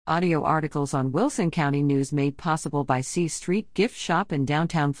Audio articles on Wilson County News made possible by C Street Gift Shop in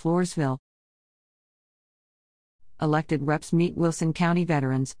downtown Floresville. Elected reps meet Wilson County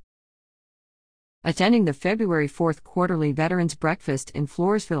veterans. Attending the February 4th quarterly Veterans Breakfast in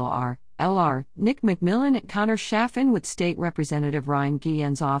Floresville are L.R. Nick McMillan and Connor Chaffin with State Representative Ryan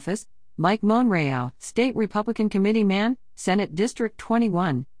Guillen's office, Mike Monreal, State Republican Committee man, Senate District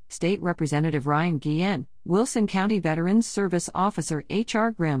 21, State Representative Ryan Guillen, Wilson County Veterans Service Officer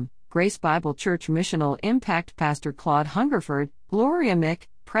H.R. Grimm, Grace Bible Church Missional Impact Pastor Claude Hungerford, Gloria Mick,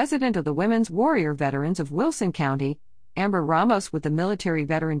 President of the Women's Warrior Veterans of Wilson County, Amber Ramos with the Military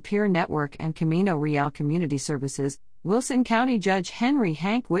Veteran Peer Network and Camino Real Community Services, Wilson County Judge Henry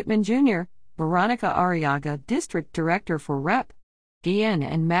Hank Whitman Jr., Veronica Arriaga, District Director for Rep. Guillen,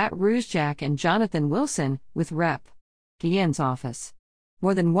 and Matt Ruzjak and Jonathan Wilson, with Rep. Guillen's office.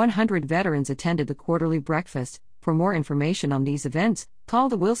 More than 100 veterans attended the quarterly breakfast. For more information on these events, call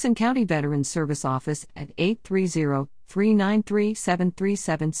the Wilson County Veterans Service Office at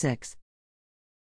 830-393-7376.